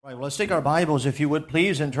Right, well, let's take our Bibles, if you would,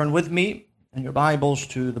 please, and turn with me in your Bibles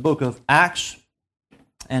to the book of Acts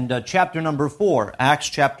and chapter number 4. Acts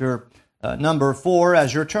chapter number 4.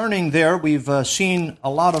 As you're turning there, we've seen a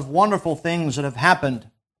lot of wonderful things that have happened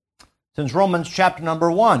since Romans chapter number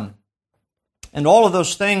 1. And all of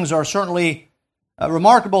those things are certainly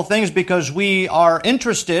remarkable things because we are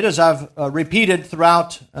interested, as I've repeated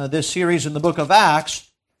throughout this series in the book of Acts,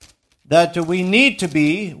 that we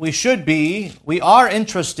are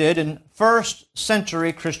interested in first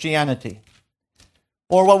century Christianity.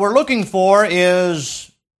 Or what we're looking for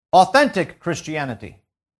is authentic Christianity.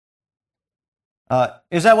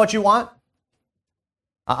 Is that what you want?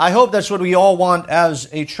 I hope that's what we all want as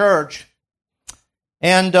a church.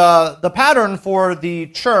 And the pattern for the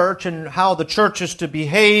church and how the church is to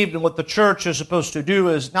behave and what the church is supposed to do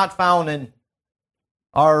is not found in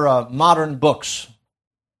our modern books.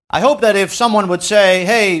 I hope that if someone would say,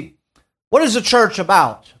 hey, what is the church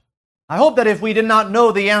about? I hope that if we did not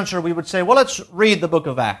know the answer, we would say, well, let's read the book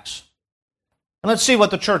of Acts. And let's see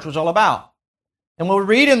what the church was all about. And what we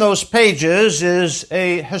read in those pages is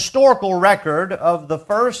a historical record of the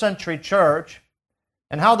first century church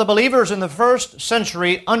and how the believers in the first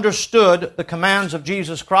century understood the commands of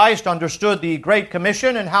Jesus Christ, understood the Great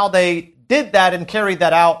Commission, and how they did that and carried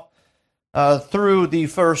that out through the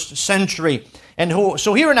first century. And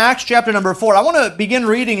so here in Acts chapter number 4, I want to begin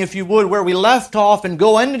reading, if you would, where we left off and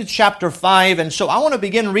go into chapter 5. And so I want to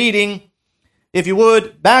begin reading, if you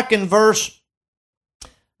would, back in verse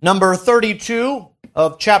number 32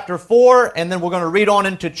 of chapter 4, and then we're going to read on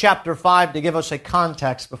into chapter 5 to give us a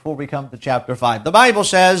context before we come to chapter 5. The Bible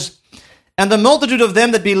says, "And the multitude of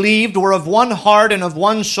them that believed were of one heart and of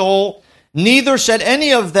one soul. Neither said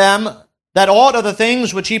any of them that aught of the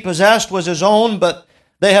things which he possessed was his own, but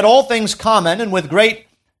they had all things common, and with great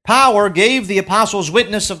power gave the apostles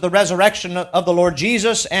witness of the resurrection of the Lord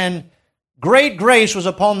Jesus, and great grace was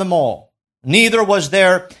upon them all. Neither was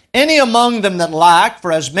there any among them that lacked,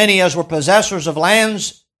 for as many as were possessors of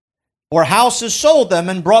lands or houses sold them,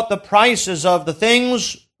 and brought the prices of the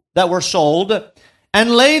things that were sold,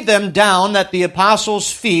 and laid them down at the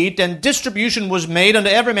apostles' feet, and distribution was made unto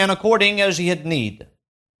every man according as he had need.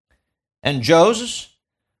 And Joseph,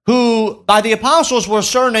 who by the apostles was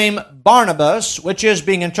surnamed Barnabas, which is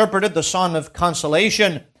being interpreted the son of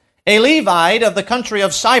consolation, a Levite of the country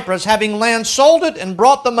of Cyprus, having land, sold it and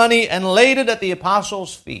brought the money and laid it at the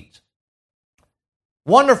apostles' feet."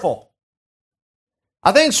 Wonderful.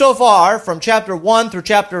 I think so far from chapter 1 through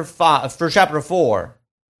chapter 4,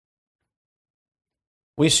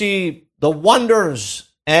 we see the wonders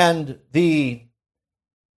and the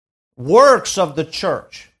works of the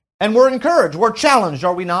church. And we're encouraged, we're challenged,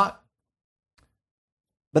 are we not?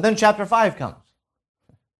 But then chapter 5 comes.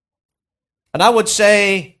 And I would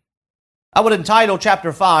entitle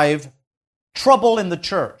chapter 5, Trouble in the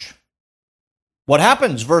Church. What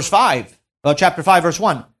happens? Chapter 5, verse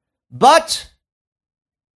 1. But,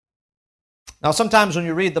 now sometimes when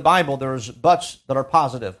you read the Bible, there's buts that are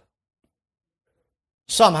positive.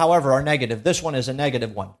 Some, however, are negative. This one is a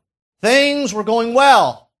negative one. Things were going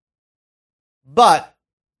well, but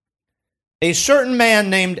a certain man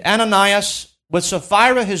named Ananias, with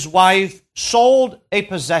Sapphira his wife, sold a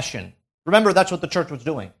possession. Remember, that's what the church was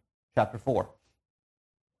doing, chapter 4.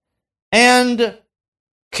 And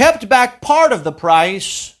kept back part of the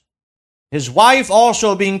price, his wife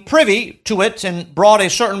also being privy to it, and brought a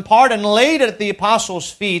certain part and laid it at the apostles'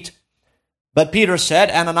 feet. But Peter said,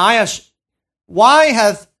 Ananias, why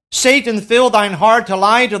hath Satan filled thine heart to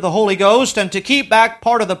lie to the Holy Ghost, and to keep back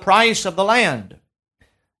part of the price of the land?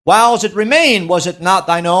 Whiles it remained, was it not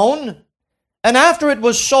thine own? And after it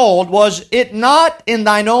was sold, was it not in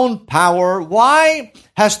thine own power? Why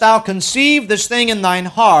hast thou conceived this thing in thine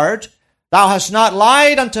heart? Thou hast not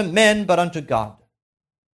lied unto men, but unto God.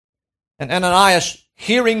 And Ananias,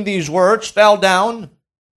 hearing these words, fell down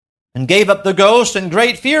and gave up the ghost, and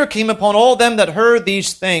great fear came upon all them that heard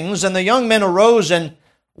these things. And the young men arose and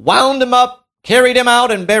wound him up, carried him out,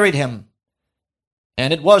 and buried him.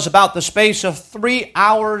 And it was about the space of 3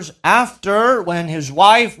 hours after, when his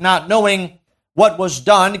wife, not knowing what was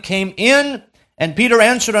done, came in, and Peter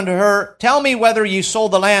answered unto her, Tell me whether ye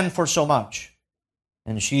sold the land for so much.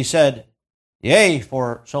 And she said, Yea,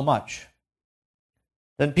 for so much.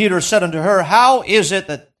 Then Peter said unto her, How is it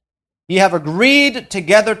that ye have agreed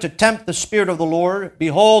together to tempt the Spirit of the Lord?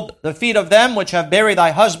 Behold, the feet of them which have buried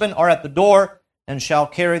thy husband are at the door, and shall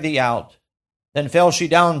carry thee out. Then fell she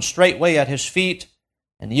down straightway at his feet,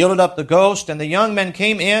 and yielded up the ghost. And the young men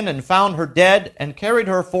came in and found her dead, and carried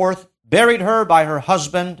her forth, buried her by her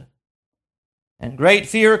husband. And great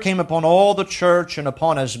fear came upon all the church and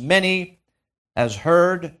upon as many has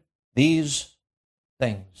heard these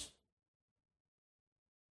things.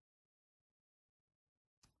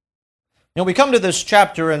 We come to this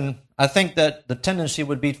chapter, and I think that the tendency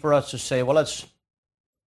would be for us to say, well, let's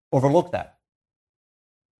overlook that.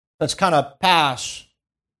 Let's kind of pass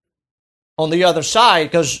on the other side,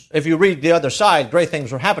 because if you read the other side, great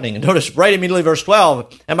things were happening. And notice right immediately verse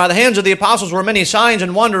 12, and by the hands of the apostles were many signs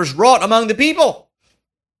and wonders wrought among the people.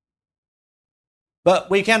 But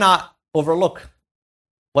we cannot overlook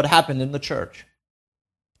what happened in the church.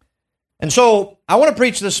 And so I want to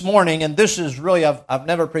preach this morning, and this is really, I've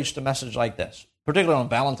never preached a message like this, particularly on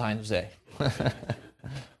Valentine's Day.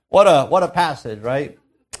 What a passage, right?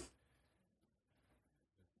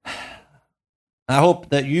 I hope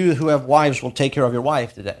that you who have wives will take care of your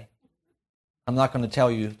wife today. I'm not going to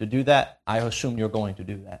tell you to do that. I assume you're going to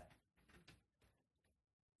do that.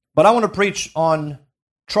 But I want to preach on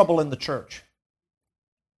trouble in the church.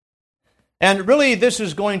 And really, this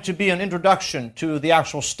is going to be an introduction to the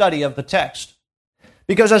actual study of the text.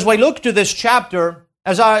 Because as we look to this chapter,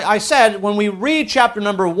 as I said, when we read chapter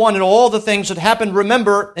number 1 and all the things that happened,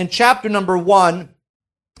 remember in chapter number 1,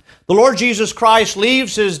 the Lord Jesus Christ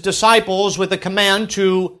leaves his disciples with a command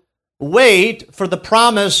to wait for the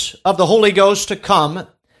promise of the Holy Ghost to come.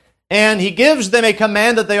 And he gives them a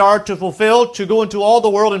command that they are to fulfill, to go into all the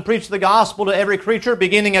world and preach the gospel to every creature,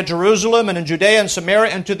 beginning at Jerusalem and in Judea and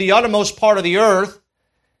Samaria and to the uttermost part of the earth.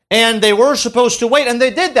 And they were supposed to wait, and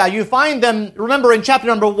they did that. You find them, remember in chapter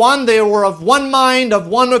number 1, they were of one mind, of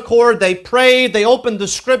one accord. They prayed, they opened the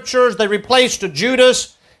scriptures, they replaced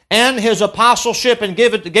Judas and his apostleship and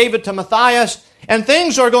gave it to Matthias. And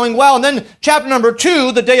things are going well. And then chapter number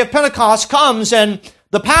 2, the day of Pentecost comes, and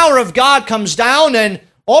the power of God comes down, and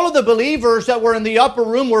all of the believers that were in the upper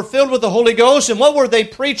room were filled with the Holy Ghost. And what were they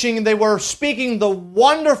preaching? They were speaking the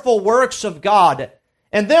wonderful works of God.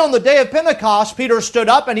 And then on the day of Pentecost, Peter stood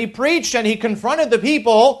up and he preached and he confronted the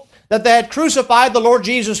people that they had crucified the Lord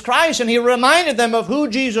Jesus Christ. And he reminded them of who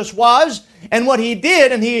Jesus was and what he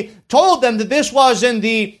did. And he told them that this was in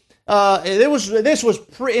the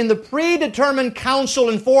in the predetermined counsel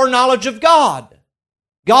and foreknowledge of God.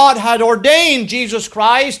 God had ordained Jesus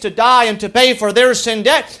Christ to die and to pay for their sin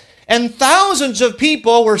debt. And thousands of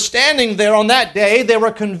people were standing there on that day. They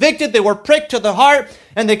were convicted. They were pricked to the heart.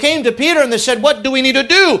 And they came to Peter and they said, "What do we need to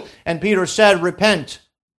do?" And Peter said, "Repent."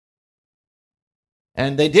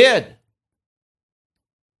 And they did.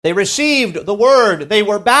 They received the word. They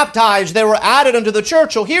were baptized. They were added unto the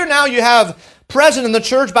church. So here now you have present in the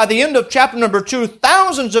church by the end of chapter number 2,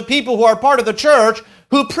 thousands of people who are part of the church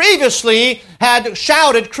who previously had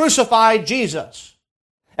shouted, "Crucify Jesus."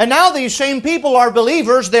 And now these same people are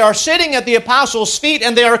believers. They are sitting at the apostles' feet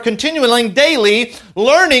and they are continuing daily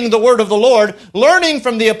learning the word of the Lord, learning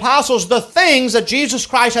from the apostles the things that Jesus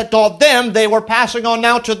Christ had taught them. They were passing on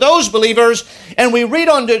now to those believers. And we read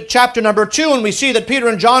on to chapter number 2 and we see that Peter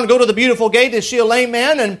and John go to the beautiful gate. They see a lame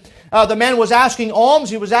man, and the man was asking alms.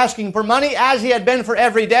 He was asking for money as he had been for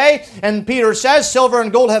every day. And Peter says, "Silver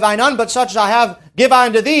and gold have I none, but such as I have give I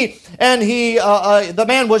unto thee." And the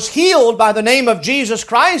man was healed by the name of Jesus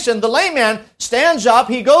Christ. And the lame man stands up.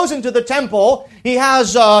 He goes into the temple. He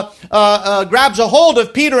has grabs a hold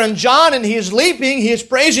of Peter and John, and he is leaping. He is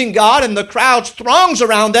praising God, and the crowd throngs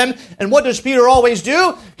around them. And what does Peter always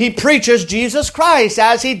do? He preaches Jesus Christ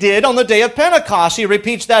as he did on the day of Pentecost. He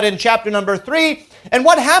repeats that in chapter number 3. And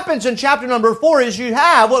what happens in chapter number 4 is you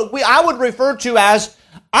have what I would refer to as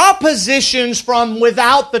oppositions from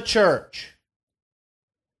without the church.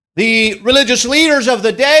 The religious leaders of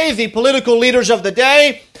the day, the political leaders of the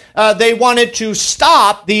day, they wanted to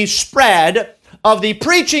stop the spread of the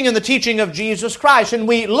preaching and the teaching of Jesus Christ. And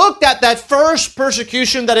we looked at that first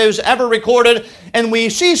persecution that is ever recorded, and we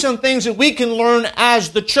see some things that we can learn as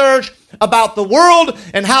the church about the world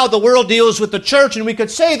and how the world deals with the church. And we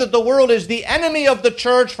could say that the world is the enemy of the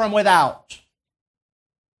church from without.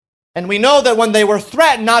 And we know that when they were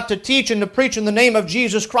threatened not to teach and to preach in the name of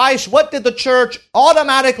Jesus Christ, what did the church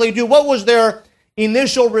automatically do? What was their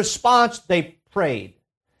initial response? They prayed.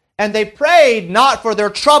 And they prayed not for their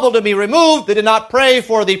trouble to be removed. They did not pray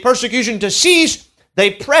for the persecution to cease.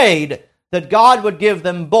 They prayed that God would give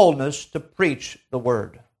them boldness to preach the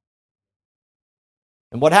word.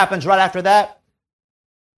 And what happens right after that?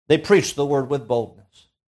 They preach the word with boldness.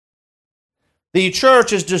 The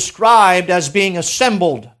church is described as being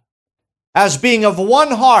assembled, as being of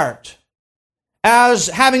one heart, as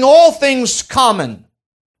having all things common.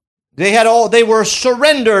 They were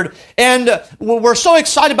surrendered, and we're so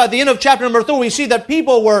excited by the end of chapter number 3. We see that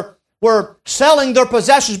people were selling their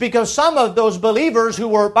possessions because some of those believers who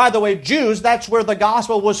were, by the way, Jews, that's where the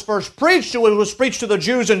gospel was first preached to. It was preached to the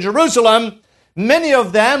Jews in Jerusalem. Many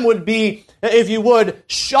of them would be, if you would,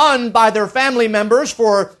 shunned by their family members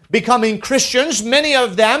for becoming Christians. Many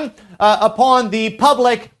of them, upon the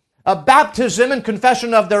public baptism and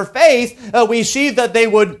confession of their faith, we see that they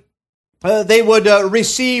would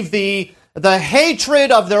receive the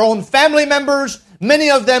hatred of their own family members.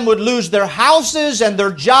 Many of them would lose their houses and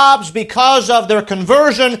their jobs because of their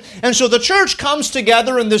conversion. And so the church comes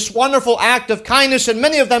together in this wonderful act of kindness, and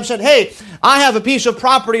many of them said, hey, I have a piece of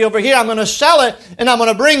property over here. I'm going to sell it, and I'm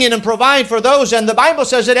going to bring it and provide for those. And the Bible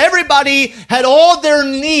says that everybody had all their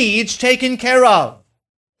needs taken care of.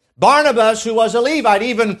 Barnabas, who was a Levite,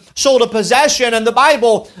 even sold a possession, and the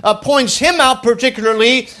Bible points him out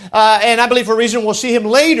particularly, and I believe for a reason we'll see him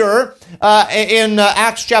later in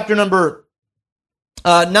Acts chapter number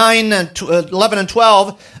 9 and 11 and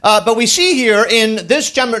 12. But we see here in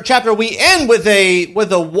this chapter, we end with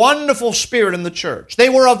a wonderful spirit in the church. They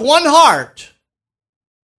were of one heart.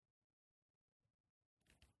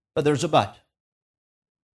 But there's a but.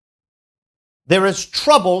 There is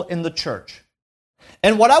trouble in the church.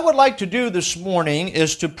 And what I would like to do this morning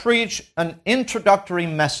is to preach an introductory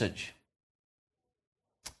message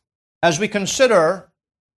as we consider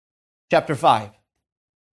chapter 5.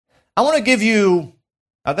 I want to give you,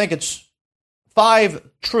 I think it's 5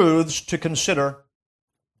 truths to consider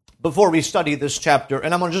before we study this chapter.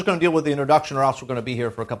 And I'm just going to deal with the introduction, or else we're going to be here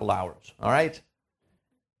for a couple hours. All right?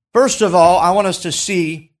 First of all, I want us to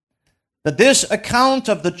see that this account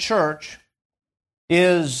of the church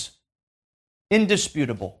is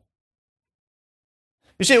indisputable.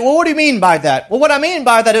 You say, well, what do you mean by that? Well, what I mean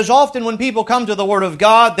by that is often when people come to the Word of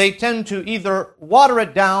God, they tend to either water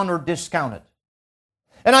it down or discount it.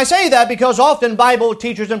 And I say that because often Bible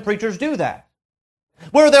teachers and preachers do that,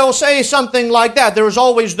 where they'll say something like that. There's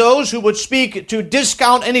always those who would speak to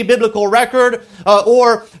discount any biblical record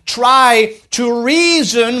or try to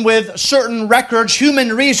reason with certain records,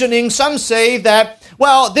 human reasoning. Some say that,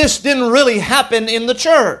 well, this didn't really happen in the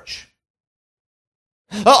church.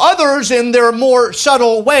 Others, in their more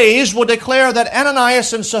subtle ways, will declare that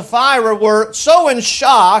Ananias and Sapphira were so in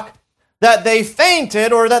shock that they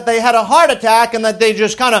fainted, or that they had a heart attack and that they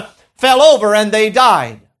just kind of fell over and they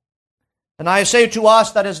died. And I say to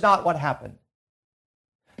us, that is not what happened.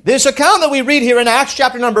 This account that we read here in Acts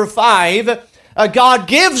chapter number 5, God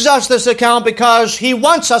gives us this account because He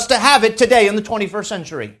wants us to have it today in the 21st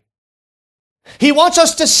century. He wants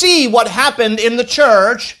us to see what happened in the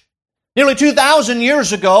church nearly 2,000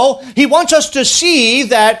 years ago. He wants us to see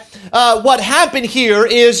that what happened here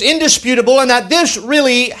is indisputable and that this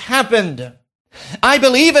really happened. I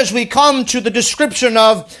believe as we come to the description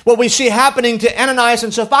of what we see happening to Ananias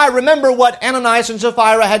and Sapphira, remember what Ananias and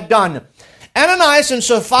Sapphira had done. Ananias and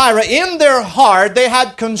Sapphira, in their heart, they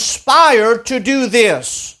had conspired to do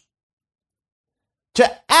this,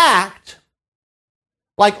 to act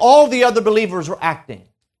like all the other believers were acting,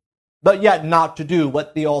 but yet not to do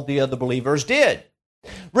what all the other believers did.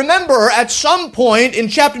 Remember, at some point in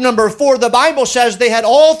chapter number 4, the Bible says they had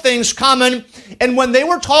all things common, and when they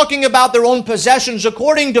were talking about their own possessions,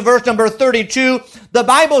 according to verse number 32, the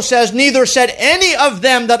Bible says, neither said any of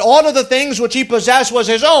them that all of the things which he possessed was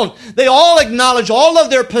his own. They all acknowledged all of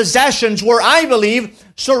their possessions were, I believe,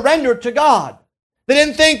 surrendered to God. They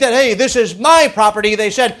didn't think that, hey, this is my property. They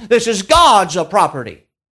said, this is God's property.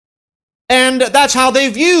 And that's how they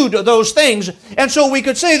viewed those things. And so we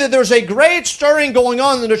could say that there's a great stirring going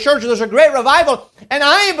on in the church. There's a great revival. And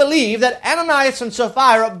I believe that Ananias and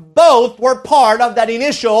Sapphira both were part of that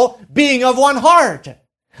initial being of one heart.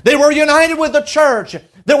 They were united with the church.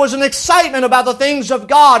 There was an excitement about the things of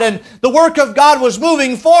God, and the work of God was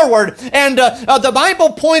moving forward. And the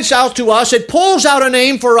Bible points out to us, it pulls out a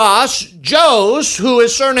name for us, Jos, who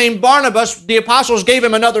is surnamed Barnabas. The apostles gave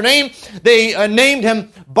him another name. They named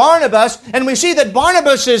him Barnabas. And we see that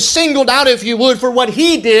Barnabas is singled out, if you would, for what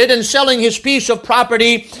he did in selling his piece of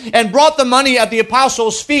property and brought the money at the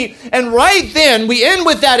apostles' feet. And right then, we end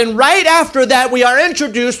with that. And right after that, we are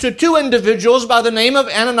introduced to 2 individuals by the name of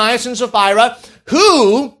Ananias and Sapphira,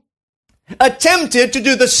 who attempted to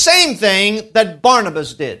do the same thing that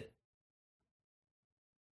Barnabas did.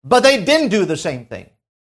 But they didn't do the same thing.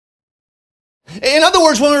 In other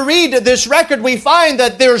words, when we read this record, we find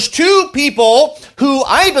that there's 2 people who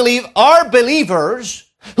I believe are believers,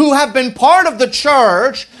 who have been part of the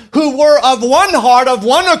church, who were of one heart, of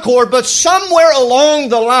one accord, but somewhere along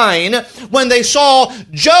the line, when they saw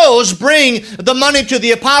Jos bring the money to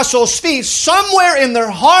the apostles' feet, somewhere in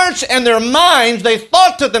their hearts and their minds, they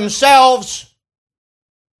thought to themselves,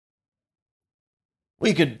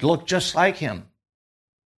 we could look just like him.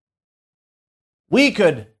 We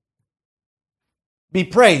could be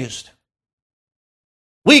praised.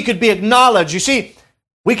 we could be acknowledged. You see,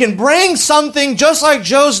 we can bring something just like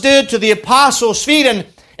Joseph did to the apostles' feet, and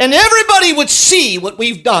everybody would see what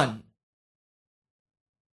we've done.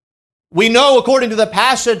 We know, according to the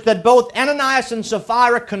passage, that both Ananias and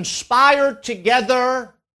Sapphira conspired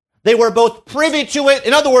together. They were both privy to it.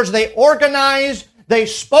 In other words, they organized. They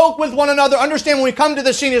spoke with one another. Understand, when we come to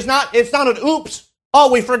the scene, it's not an oops. Oh,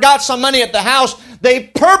 we forgot some money at the house. They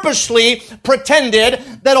purposely pretended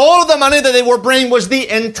that all of the money that they were bringing was the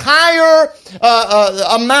entire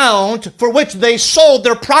amount for which they sold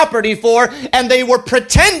their property for, and they were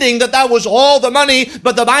pretending that that was all the money,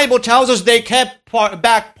 but the Bible tells us they kept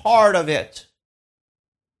back part of it.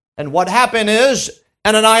 And what happened is,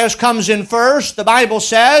 Ananias comes in first, the Bible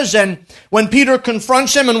says, and when Peter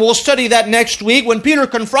confronts him, and we'll study that next week, when Peter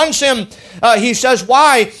confronts him, he says,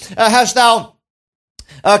 "Why hast thou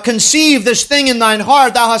conceive this thing in thine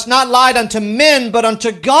heart? Thou hast not lied unto men, but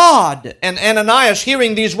unto God." And Ananias,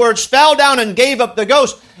 hearing these words, fell down and gave up the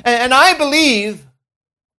ghost. And I believe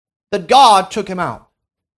that God took him out.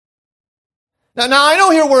 Now I know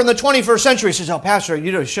here we're in the 21st century. He says, "Oh, Pastor,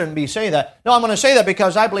 you shouldn't be saying that." No, I'm going to say that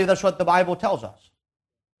because I believe that's what the Bible tells us.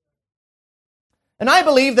 And I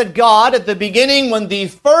believe that God, at the beginning, when the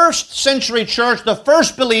first century church, the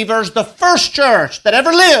first believers, the first church that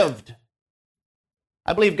ever lived,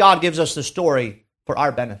 I believe God gives us the story for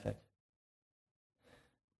our benefit.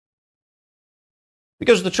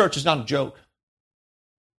 Because the church is not a joke.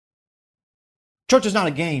 Church is not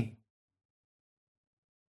a game.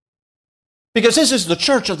 Because this is the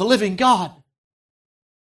church of the living God.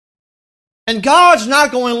 And God's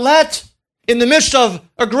not going to let, in the midst of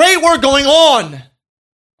a great work going on,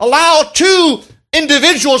 allow two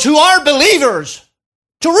individuals who are believers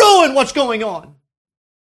to ruin what's going on.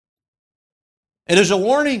 It is a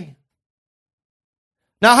warning.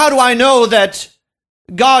 Now, how do I know that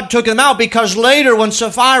God took them out? Because later when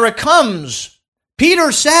Sapphira comes,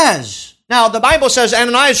 Peter says, now the Bible says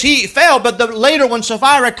Ananias, he fell, but later when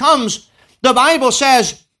Sapphira comes, the Bible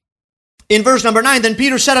says in verse number 9, "Then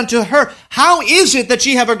Peter said unto her, How is it that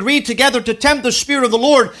ye have agreed together to tempt the Spirit of the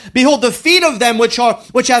Lord? Behold, the feet of them which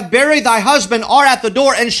have buried thy husband are at the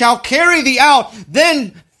door, and shall carry thee out.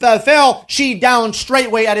 Then fell she down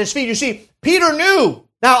straightway at his feet." You see, Peter knew.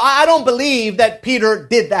 Now, I don't believe that Peter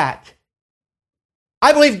did that.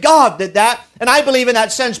 I believe God did that, and I believe in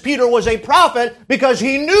that sense Peter was a prophet because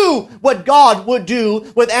he knew what God would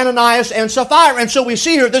do with Ananias and Sapphira. And so we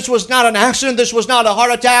see here, this was not an accident, this was not a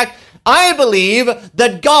heart attack. I believe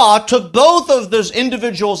that God took both of those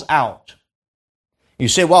individuals out. You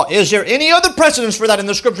say, well, is there any other precedence for that in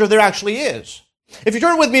the Scripture? There actually is. If you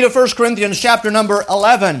turn with me to 1 Corinthians chapter number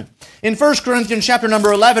 11. In 1 Corinthians chapter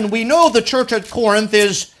number 11, we know the church at Corinth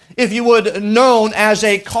is, if you would, known as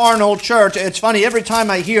a carnal church. It's funny, every time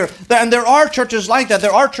I hear that, and there are churches like that.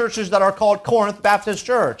 There are churches that are called Corinth Baptist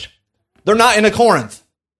Church. They're not in a Corinth.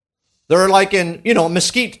 They're like in,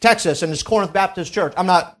 Mesquite, Texas, and it's Corinth Baptist Church. I'm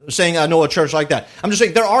not saying I know a church like that. I'm just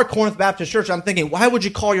saying there are Corinth Baptist churches. I'm thinking, why would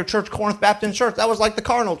you call your church Corinth Baptist Church? That was like the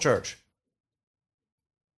carnal church.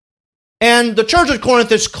 And the church at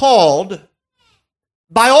Corinth is called,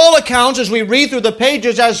 by all accounts, as we read through the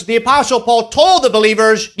pages, as the Apostle Paul told the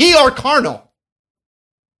believers, "Ye are carnal."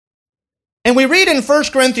 And we read in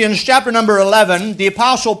 1 Corinthians chapter number 11, the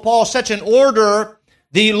Apostle Paul sets in order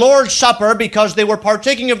the Lord's Supper because they were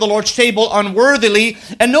partaking of the Lord's table unworthily.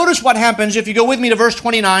 And notice what happens if you go with me to verse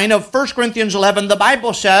 29 of 1 Corinthians 11. The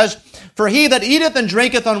Bible says, "For he that eateth and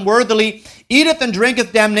drinketh unworthily eateth and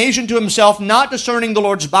drinketh damnation to himself, not discerning the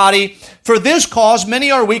Lord's body. For this cause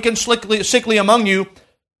many are weak and sickly among you,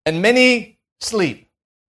 and many sleep."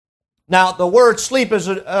 Now, the word sleep is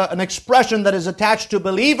an expression that is attached to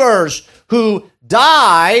believers who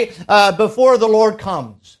die before the Lord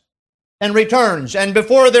comes and returns, and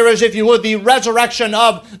before there is, if you would, the resurrection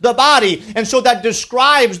of the body. And so that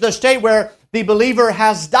describes the state where the believer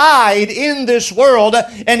has died in this world,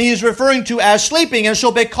 and he's referring to as sleeping. And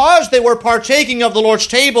so because they were partaking of the Lord's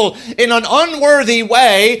table in an unworthy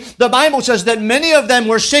way, the Bible says that many of them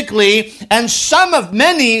were sickly, and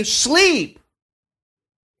many sleep.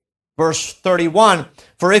 Verse 31,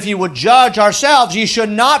 "For if ye would judge ourselves, ye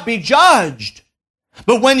should not be judged.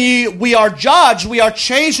 But when we are judged, we are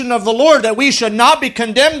chastened of the Lord, that we should not be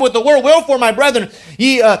condemned with the world. Wherefore, my brethren,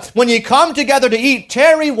 when ye come together to eat,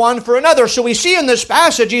 tarry one for another." So we see in this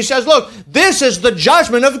passage, he says, look, this is the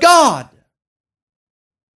judgment of God.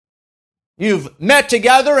 You've met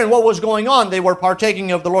together, and what was going on? They were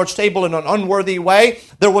partaking of the Lord's table in an unworthy way.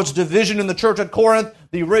 There was division in the church at Corinth.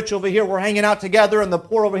 The rich over here were hanging out together, and the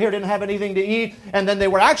poor over here didn't have anything to eat. And then they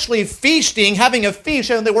were actually feasting, having a feast,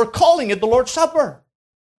 and they were calling it the Lord's Supper.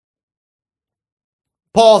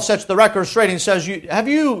 Paul sets the record straight and says, have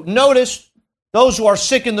you noticed those who are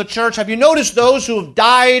sick in the church? Have you noticed those who have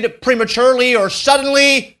died prematurely or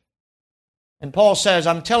suddenly? And Paul says,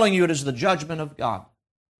 I'm telling you, it is the judgment of God.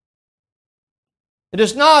 It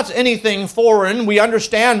is not anything foreign. We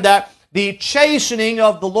understand that the chastening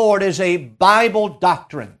of the Lord is a Bible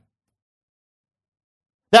doctrine.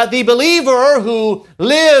 That the believer who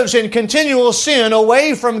lives in continual sin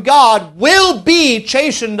away from God will be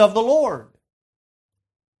chastened of the Lord.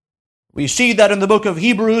 We see that in the book of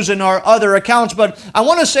Hebrews and our other accounts, but I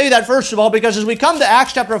want to say that first of all because as we come to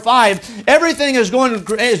Acts chapter 5, everything is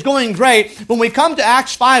going great. When we come to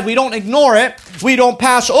Acts 5, we don't ignore it. We don't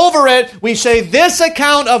pass over it. We say this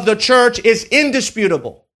account of the church is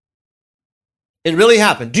indisputable. It really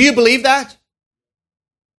happened. Do you believe that?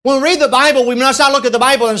 When we read the Bible, we must not look at the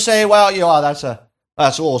Bible and say, well, that's a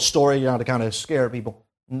little story, to kind of scare people.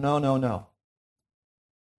 No.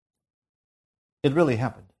 It really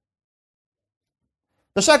happened.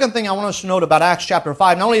 The second thing I want us to note about Acts chapter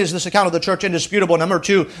 5, not only is this account of the church indisputable, number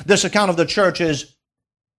two, this account of the church is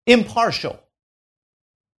impartial.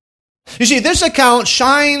 You see, this account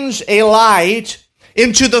shines a light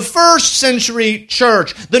into the first century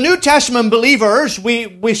church. The New Testament believers,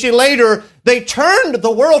 we see later, they turned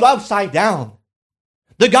the world upside down.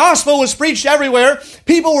 The gospel was preached everywhere.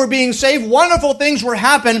 People were being saved. Wonderful things were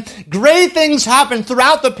happening. Great things happened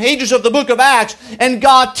throughout the pages of the book of Acts. And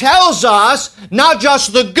God tells us not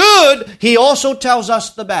just the good, He also tells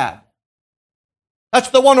us the bad.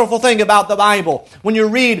 That's the wonderful thing about the Bible. When you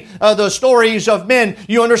read the stories of men,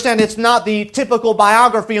 you understand it's not the typical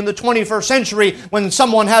biography in the 21st century when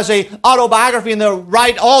someone has an autobiography and they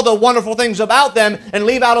write all the wonderful things about them and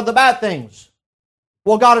leave out of the bad things.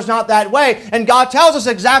 Well, God is not that way. And God tells us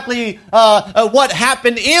exactly what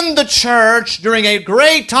happened in the church during a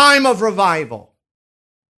great time of revival.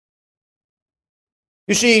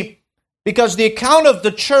 You see, because the account of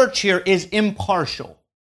the church here is impartial.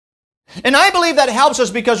 And I believe that helps us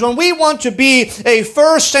because when we want to be a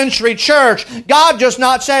first century church, God just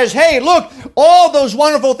not says, hey, look, all those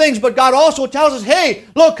wonderful things, but God also tells us, hey,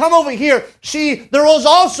 look, come over here. See, there was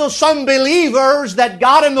also some believers that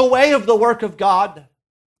got in the way of the work of God.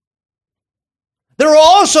 There are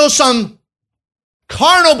also some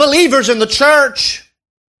carnal believers in the church.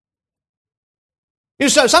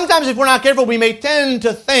 Sometimes if we're not careful, we may tend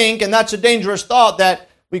to think, and that's a dangerous thought, that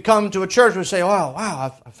we come to a church and we say, oh,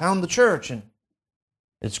 wow, I found the church, and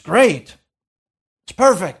it's great. It's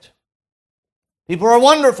perfect. People are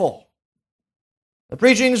wonderful. The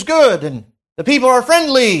preaching is good, and the people are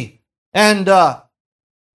friendly, but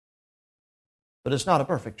it's not a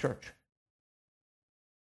perfect church.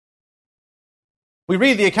 We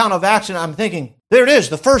read the account of Acts and I'm thinking, there it is,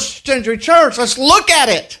 the first century church. Let's look at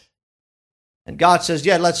it. And God says,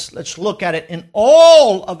 yeah, let's look at it in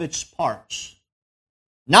all of its parts.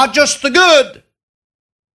 Not just the good,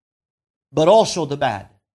 but also the bad.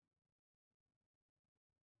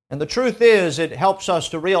 And the truth is, it helps us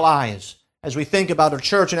to realize as we think about our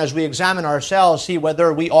church and as we examine ourselves, see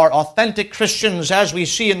whether we are authentic Christians as we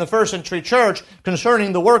see in the first century church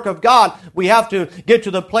concerning the work of God. We have to get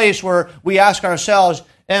to the place where we ask ourselves,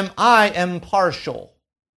 am I impartial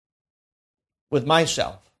with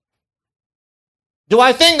myself? Do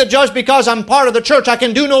I think that just because I'm part of the church I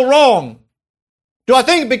can do no wrong? Do I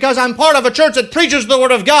think because I'm part of a church that preaches the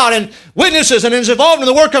Word of God and witnesses and is involved in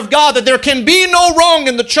the work of God that there can be no wrong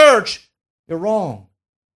in the church? You're wrong.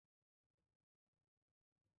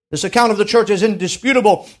 This account of the church is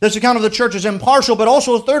indisputable. This account of the church is impartial, but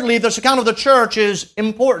also, thirdly, this account of the church is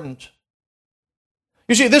important.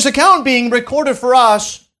 You see, this account being recorded for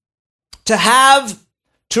us to have,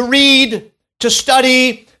 to read, to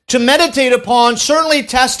study, to meditate upon, certainly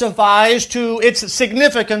testifies to its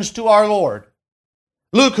significance to our Lord.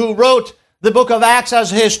 Luke, who wrote the book of Acts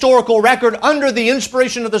as a historical record under the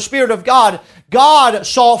inspiration of the Spirit of God, God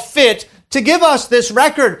saw fit to give us this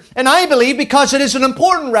record, and I believe because it is an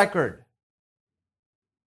important record.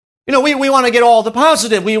 You know, we want to get all the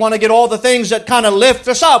positive. We want to get all the things that kind of lift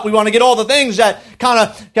us up. We want to get all the things that kind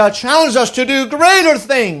of challenge us to do greater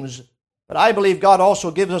things. But I believe God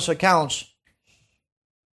also gives us accounts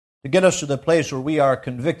to get us to the place where we are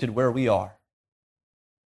convicted where we are.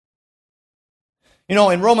 You know,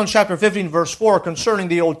 in Romans chapter 15, verse 4, concerning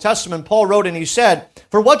the Old Testament, Paul wrote and he said,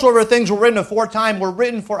 "For whatsoever things were written aforetime were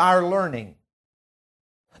written for our learning,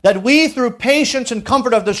 that we through patience and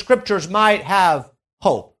comfort of the Scriptures might have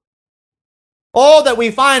hope." All that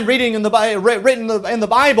we find written in the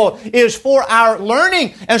Bible is for our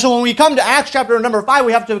learning. And so when we come to Acts chapter number 5,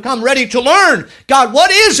 we have to come ready to learn. God,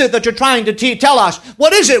 what is it that you're trying to tell us?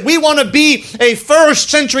 What is it? We want to be a first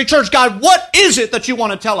century church. God, what is it that you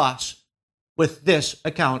want to tell us with this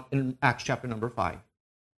account in Acts chapter number 5?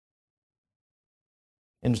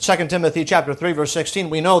 In 2 Timothy chapter 3, verse 16,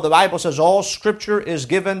 we know the Bible says all Scripture is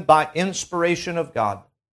given by inspiration of God.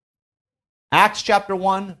 Acts chapter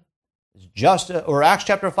 1 Acts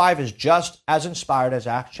chapter 5 is just as inspired as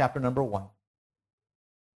Acts chapter number 1.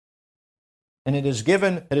 And it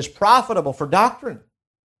is profitable for doctrine,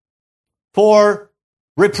 for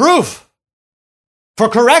reproof, for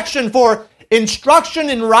correction, for instruction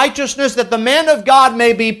in righteousness, that the man of God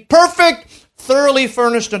may be perfect, thoroughly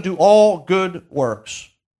furnished unto all good works.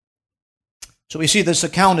 So we see this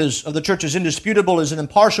account of the church is indisputable, is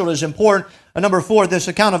impartial, is important. And number 4, this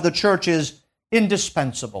account of the church is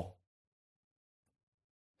indispensable.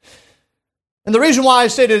 And the reason why I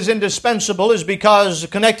say it is indispensable is because,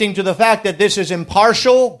 connecting to the fact that this is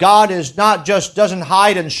impartial, God is not just doesn't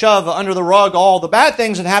hide and shove under the rug all the bad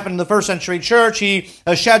things that happened in the first century church. He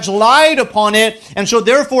sheds light upon it, and so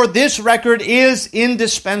therefore this record is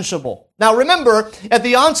indispensable. Now remember, at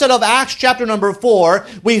the onset of Acts chapter number 4,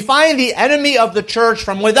 we find the enemy of the church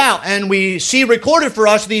from without, and we see recorded for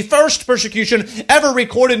us the first persecution ever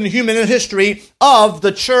recorded in human history of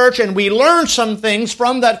the church, and we learn some things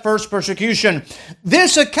from that first persecution.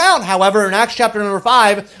 This account, however, in Acts chapter number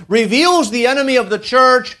 5, reveals the enemy of the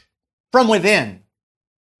church from within.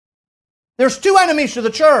 There's two enemies to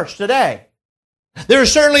the church today. There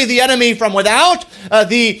is certainly the enemy from without,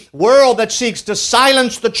 the world that seeks to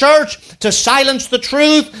silence the church, to silence the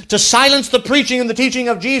truth, to silence the preaching and the teaching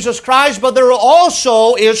of Jesus Christ, but there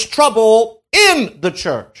also is trouble in the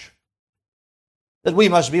church that we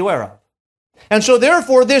must be aware of. And so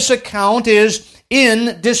therefore this account is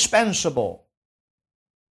indispensable.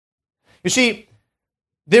 You see,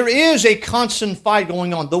 there is a constant fight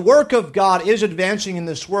going on. The work of God is advancing in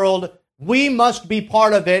this world. We must be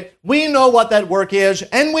part of it. We know what that work is,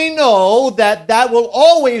 and we know that that will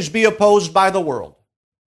always be opposed by the world.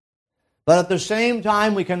 But at the same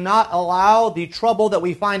time, we cannot allow the trouble that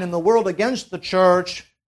we find in the world against the church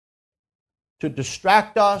to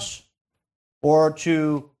distract us or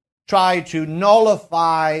to try to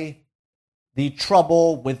nullify the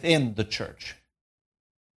trouble within the church.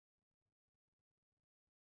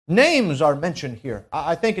 Names are mentioned here.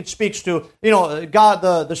 I think it speaks to, God,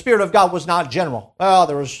 the Spirit of God was not general. Well,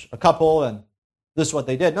 there was a couple and this is what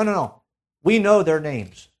they did. No. We know their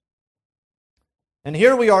names. And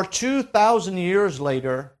here we are 2,000 years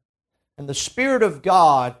later, and the Spirit of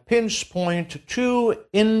God pinpoint two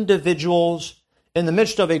individuals in the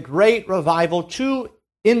midst of a great revival, two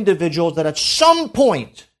individuals that at some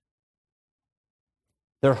point,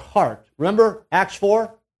 their heart, remember Acts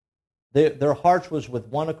 4? Their hearts was with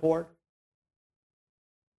one accord.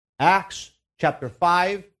 Acts chapter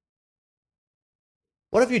 5.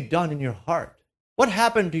 What have you done in your heart? What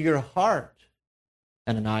happened to your heart,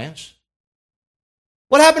 Ananias?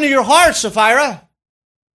 What happened to your heart, Sapphira?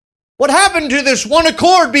 What happened to this one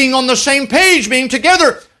accord, being on the same page, being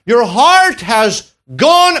together? Your heart has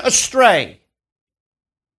gone astray.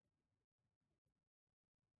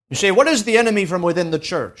 You say, what is the enemy from within the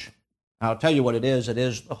church? I'll tell you what it is. It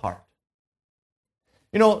is the heart.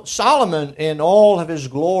 Solomon, in all of his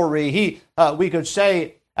glory, we could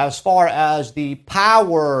say, as far as the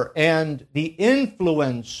power and the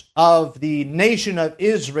influence of the nation of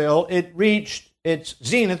Israel, it reached its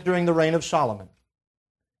zenith during the reign of Solomon.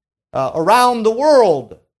 Around the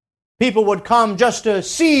world, people would come just to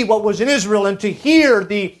see what was in Israel and to hear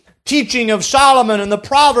the teaching of Solomon and the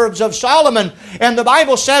Proverbs of Solomon. And the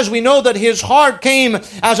Bible says we know that his heart came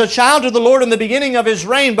as a child to the Lord in the beginning of his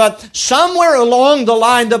reign, but somewhere along the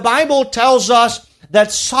line, the Bible tells us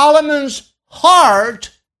that Solomon's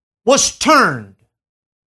heart was turned.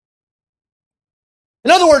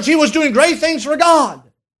 In other words, he was doing great things for God.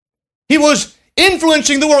 He was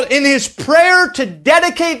influencing the world. In his prayer to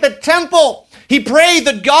dedicate the temple, he prayed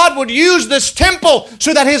that God would use this temple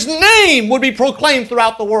so that his name would be proclaimed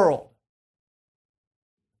throughout the world.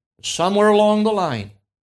 Somewhere along the line,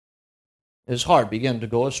 his heart began to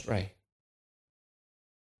go astray.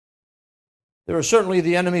 There is certainly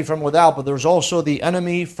the enemy from without, but there's also the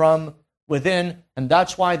enemy from within, and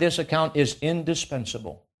that's why this account is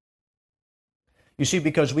indispensable. You see,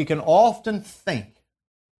 because we can often think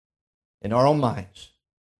in our own minds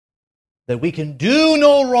that we can do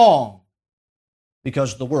no wrong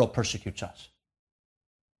because the world persecutes us.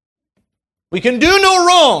 We can do no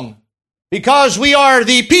wrong because we are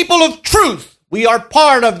the people of truth. We are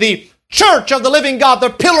part of the church of the living God, the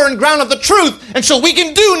pillar and ground of the truth, and so we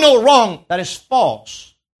can do no wrong. That is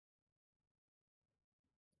false.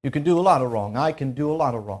 You can do a lot of wrong. I can do a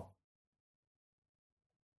lot of wrong.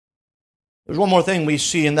 There's one more thing we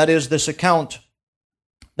see, and that is this account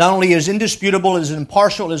not only is indisputable, is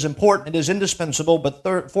impartial, is important, it is indispensable,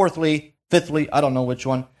 but fourthly, fifthly, I don't know which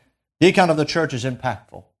one, the account of the church is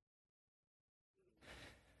impactful.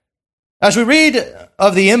 As we read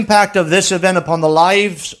of the impact of this event upon the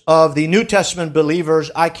lives of the New Testament believers,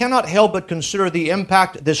 I cannot help but consider the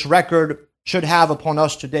impact this record should have upon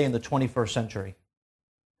us today in the 21st century.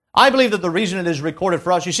 I believe that the reason it is recorded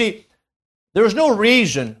for us, you see, there is no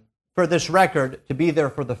reason for this record to be there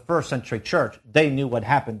for the first century church. They knew what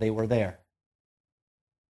happened. They were there.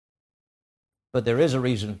 But there is a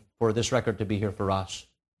reason for this record to be here for us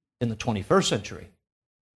in the 21st century,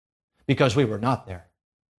 because we were not there.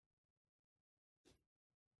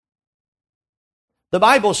 The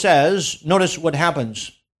Bible says, notice what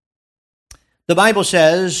happens. The Bible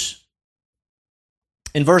says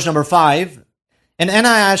in verse number 5, and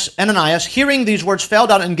Ananias, hearing these words, fell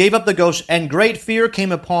down and gave up the ghost, and great fear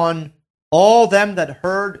came upon all them that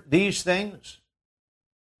heard these things.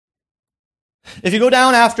 If you go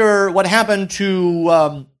down after what happened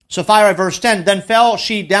to Sapphira, verse 10, then fell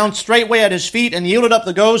she down straightway at his feet and yielded up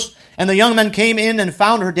the ghost. And the young men came in and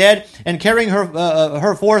found her dead, and carrying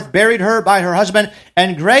her forth, buried her by her husband.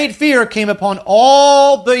 And great fear came upon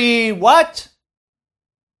all the what?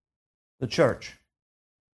 The church.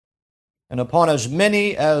 And upon as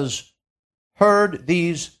many as heard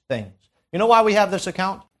these things. You know why we have this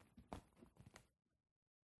account?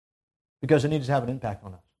 Because it needs to have an impact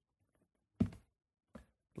on us.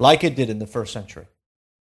 Like it did in the first century.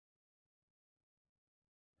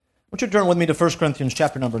 I want you to turn with me to 1 Corinthians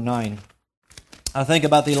chapter number 9. I think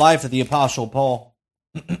about the life of the Apostle Paul.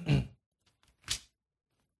 Let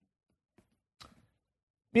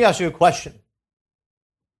me ask you a question.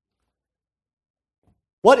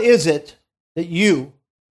 What is it that you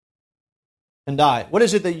and I, what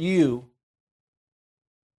is it that you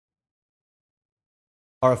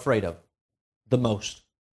are afraid of the most?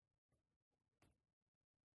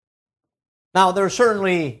 Now, there are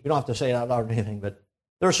certainly, you don't have to say it out loud or anything, but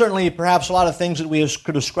there are certainly perhaps a lot of things that we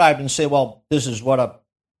could describe and say, well, this is what I'm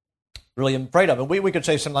really afraid of. And we could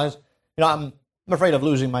say sometimes, I'm afraid of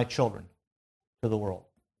losing my children to the world.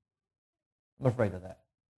 I'm afraid of that.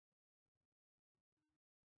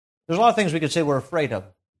 There's a lot of things we could say we're afraid of.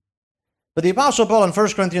 But the Apostle Paul in 1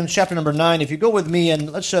 Corinthians chapter number 9, if you go with me,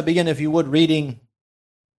 and let's begin, if you would, reading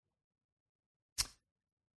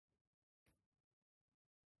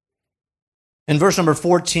in verse number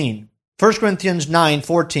 14. 1 Corinthians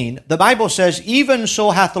 9:14, the Bible says, even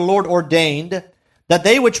so hath the Lord ordained that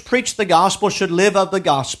they which preach the gospel should live of the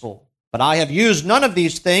gospel. But I have used none of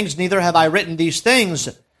these things, neither have I written these things,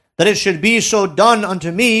 that it should be so done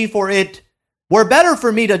unto me, for it were better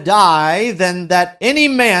for me to die than that any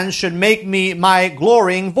man should make me my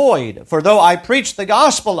glorying void. For though I preach the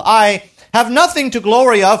gospel, I have nothing to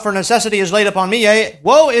glory of, for necessity is laid upon me. Yea,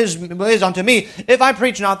 woe is unto me if I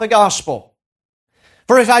preach not the gospel.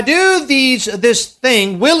 For if I do this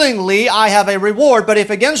thing willingly, I have a reward. But if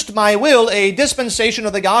against my will a dispensation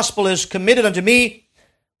of the gospel is committed unto me,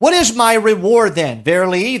 what is my reward then?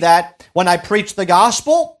 Verily, that when I preach the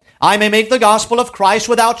gospel, I may make the gospel of Christ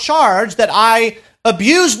without charge, that I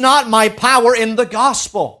abuse not my power in the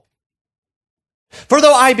gospel. For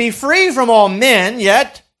though I be free from all men,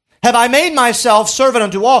 yet have I made myself servant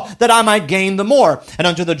unto all, that I might gain the more. And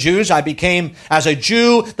unto the Jews I became as a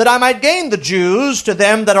Jew, that I might gain the Jews. To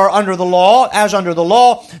them that are under the law, as under the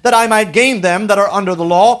law, that I might gain them that are under the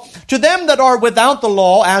law. To them that are without the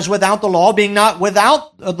law, as without the law, being not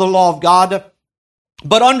without the law of God,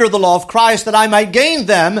 but under the law of Christ, that I might gain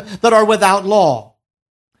them that are without law.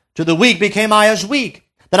 To the weak became I as weak,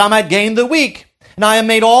 that I might gain the weak. And I have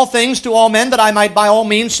made all things to all men, that I might by all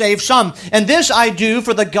means save some. And this I do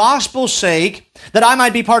for the gospel's sake, that I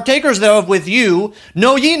might be partakers thereof with you.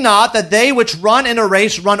 Know ye not that they which run in a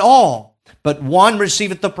race run all, but one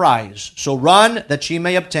receiveth the prize? So run that ye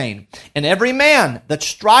may obtain. And every man that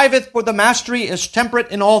striveth for the mastery is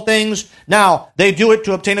temperate in all things. Now they do it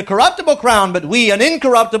to obtain a corruptible crown, but we an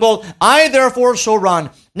incorruptible. I therefore so run,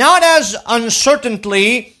 not as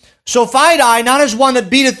uncertainly, so fight I, not as one that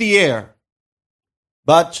beateth the air.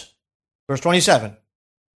 But, verse 27,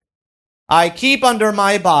 I keep under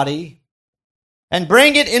my body and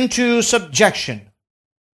bring it into subjection,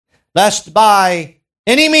 lest by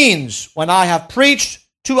any means, when I have preached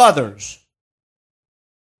to others,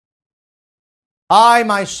 I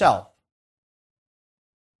myself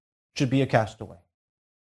should be a castaway.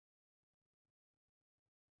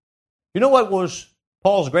 You know what was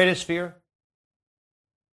Paul's greatest fear?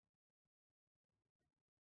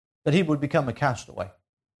 That he would become a castaway.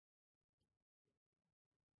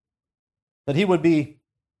 That he would be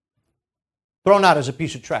thrown out as a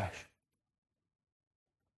piece of trash.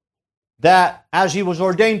 That as he was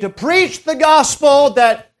ordained to preach the gospel,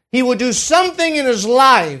 that he would do something in his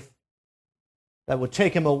life that would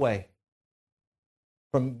take him away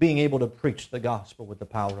from being able to preach the gospel with the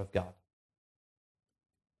power of God.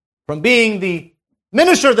 From being the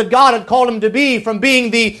minister that God had called him to be, from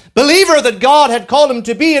being the believer that God had called him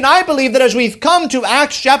to be. And I believe that as we've come to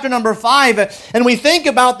Acts chapter number 5, and we think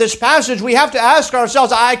about this passage, we have to ask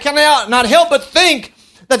ourselves, I cannot not help but think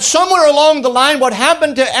that somewhere along the line, what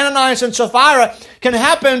happened to Ananias and Sapphira can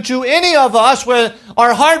happen to any of us, where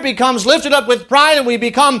our heart becomes lifted up with pride and we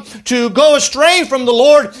become to go astray from the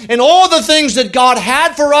Lord and all the things that God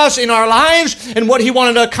had for us in our lives and what He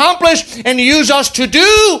wanted to accomplish and use us to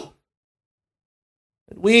do.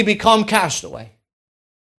 We become castaway.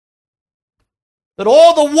 That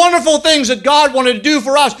all the wonderful things that God wanted to do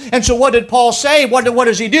for us. And so what did Paul say? What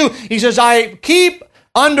does he do? He says, I keep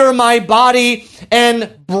under my body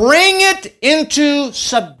and bring it into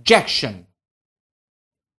subjection.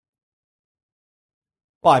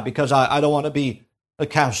 Why? Because I don't want to be a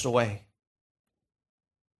castaway.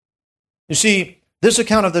 You see, this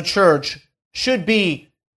account of the church should be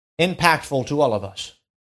impactful to all of us.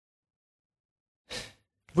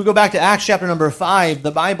 If we go back to Acts chapter number 5,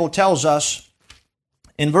 the Bible tells us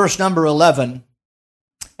in verse number 11,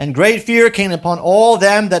 and great fear came upon all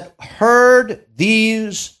them that heard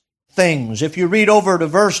these things. If you read over to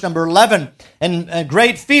verse number 11, and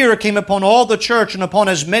great fear came upon all the church and upon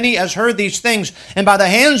as many as heard these things. And by the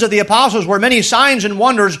hands of the apostles were many signs and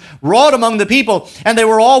wonders wrought among the people. And they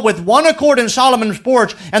were all with one accord in Solomon's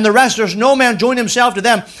porch. And the rest, there's no man joined himself to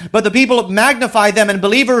them. But the people magnified them, and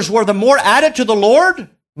believers were the more added to the Lord.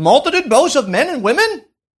 Multitude both of men and women.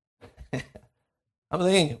 I'm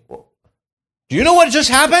thinking, do you know what just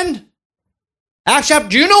happened? Acts chapter,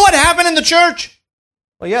 do you know what happened in the church?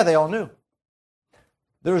 Well, yeah, they all knew.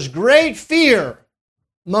 There's great fear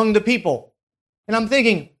among the people. And I'm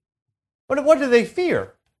thinking, what do they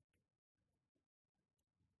fear?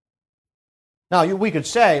 Now, we could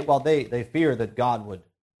say, well, they fear that God would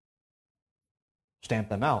stamp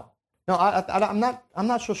them out. No, I'm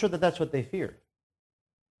not so sure that that's what they feared.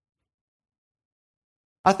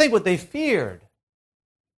 I think what they feared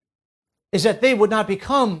is that they would not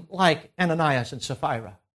become like Ananias and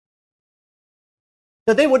Sapphira.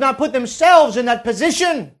 That they would not put themselves in that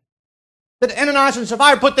position that Ananias and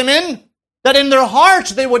Sapphira put them in. That in their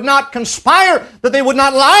hearts they would not conspire, that they would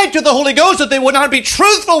not lie to the Holy Ghost, that they would not be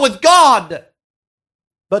truthful with God,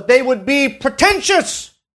 but they would be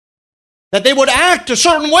pretentious. That they would act a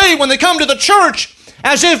certain way when they come to the church,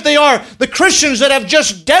 as if they are the Christians that have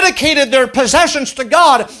just dedicated their possessions to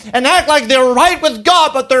God and act like they're right with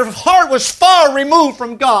God, but their heart was far removed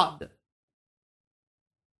from God.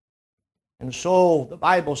 And so the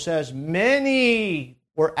Bible says many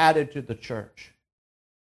were added to the church.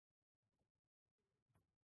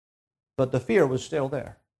 But the fear was still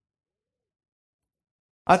there.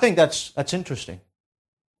 I think that's interesting.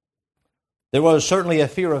 There was certainly a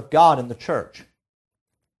fear of God in the church.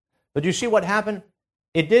 But you see what happened?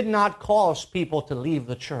 It did not cause people to leave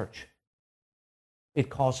the church. It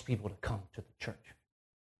caused people to come to the church.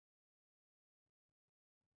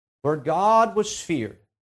 Where God was feared,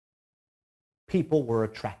 people were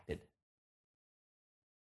attracted.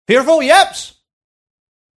 Fearful, yes,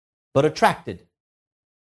 but attracted.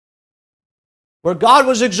 Where God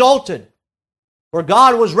was exalted, where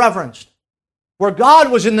God was reverenced, where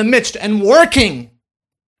God was in the midst and working,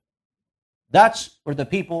 that's where the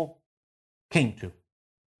people came to.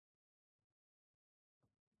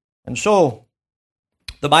 And so,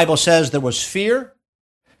 the Bible says there was fear.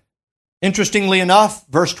 Interestingly enough,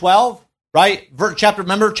 verse 12, right?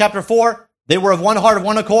 Remember chapter 4? They were of one heart, of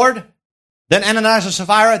one accord. Then Ananias and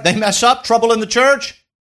Sapphira, they mess up, trouble in the church.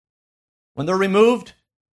 When they're removed,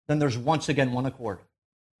 then there's once again one accord.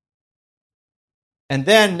 And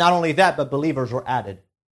then, not only that, but believers were added.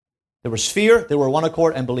 There was fear, there were one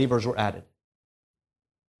accord, and believers were added.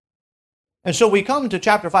 And so we come to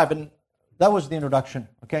chapter 5, and that was the introduction.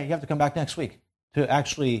 Okay, you have to come back next week to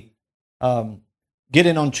actually get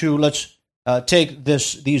in onto, let's take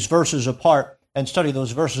these verses apart and study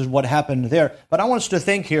those verses and what happened there. But I want us to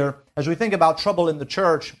think here, as we think about trouble in the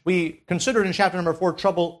church, we considered in chapter number 4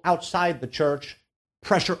 trouble outside the church,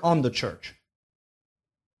 pressure on the church.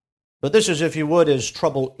 But this is, if you would, is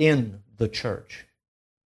trouble in the church.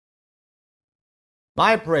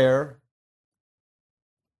 My prayer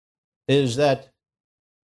is that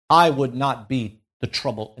I would not be the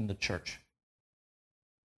trouble in the church.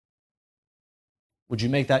 Would you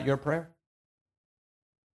make that your prayer?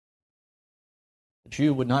 That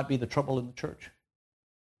you would not be the trouble in the church?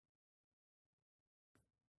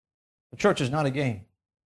 The church is not a game.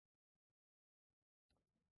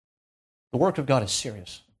 The work of God is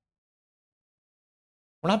serious.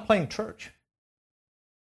 We're not playing church.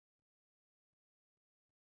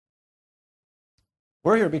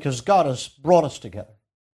 We're here because God has brought us together.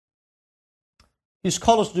 He's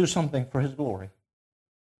called us to do something for His glory.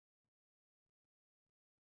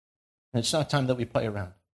 And it's not time that we play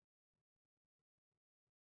around.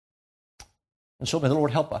 And so may the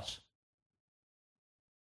Lord help us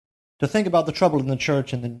to think about the trouble in the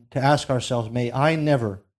church and then to ask ourselves, may I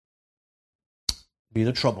never be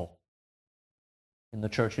the trouble in the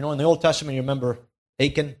church. You know, in the Old Testament, you remember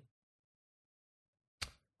Achan?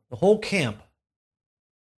 The whole camp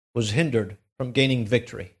was hindered from gaining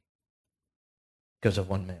victory because of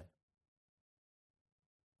one man.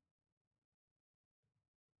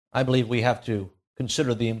 I believe we have to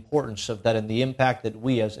consider the importance of that and the impact that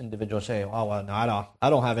we as individuals say, oh, well, no, I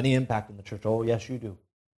don't have any impact in the church. Oh, yes, you do.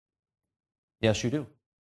 Yes, you do.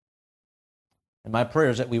 And my prayer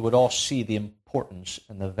is that we would all see the importance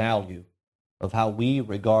and the value of how we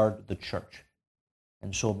regard the church.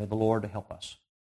 And so may the Lord help us.